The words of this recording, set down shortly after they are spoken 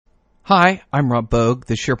Hi, I'm Rob Bogue,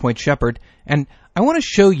 the SharePoint Shepherd, and I want to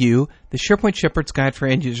show you the SharePoint Shepherd's Guide for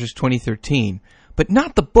End Users 2013, but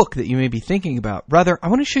not the book that you may be thinking about. Rather, I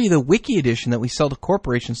want to show you the Wiki edition that we sell to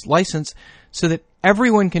corporations licensed so that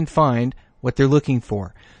everyone can find what they're looking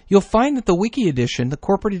for. You'll find that the Wiki edition, the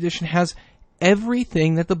corporate edition, has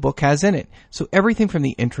everything that the book has in it. So everything from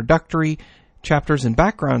the introductory chapters and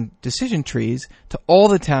background decision trees to all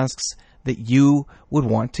the tasks that you would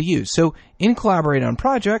want to use. So in Collaborate on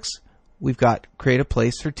Projects, we've got create a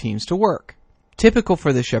place for teams to work. Typical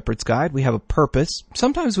for the Shepherd's Guide, we have a purpose.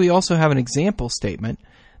 Sometimes we also have an example statement.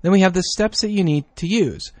 Then we have the steps that you need to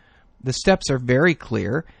use. The steps are very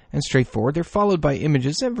clear and straightforward. They're followed by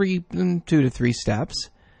images every 2 to 3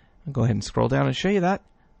 steps. I'll go ahead and scroll down and show you that.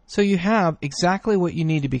 So you have exactly what you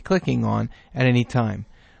need to be clicking on at any time.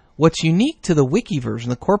 What's unique to the Wiki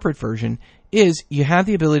version, the corporate version, is you have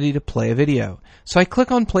the ability to play a video. So I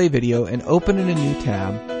click on Play Video and open in a new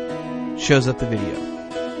tab. Shows up the video.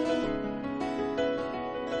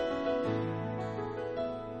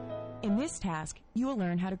 In this task, you will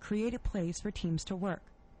learn how to create a place for teams to work.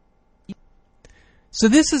 So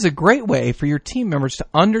this is a great way for your team members to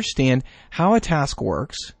understand how a task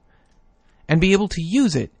works and be able to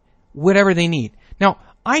use it whatever they need. Now,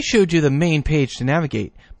 I showed you the main page to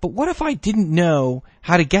navigate, but what if I didn't know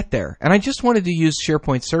how to get there and I just wanted to use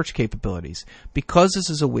SharePoint search capabilities? Because this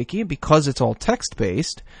is a wiki and because it's all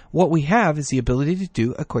text-based, what we have is the ability to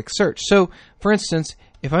do a quick search. So, for instance,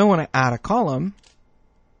 if I want to add a column,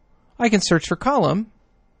 I can search for column,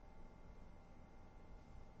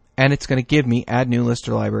 and it's going to give me add new list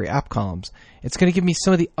or library app columns. It's going to give me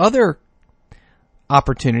some of the other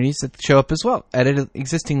opportunities that show up as well. Edit an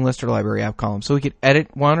existing list or library app column. So we could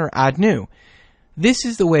edit one or add new. This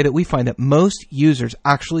is the way that we find that most users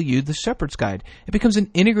actually use the Shepherd's Guide. It becomes an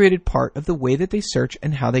integrated part of the way that they search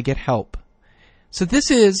and how they get help. So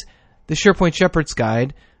this is the SharePoint Shepherd's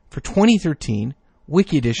Guide for 2013,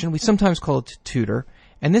 Wiki Edition. We sometimes call it Tutor.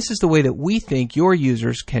 And this is the way that we think your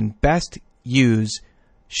users can best use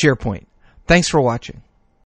SharePoint. Thanks for watching.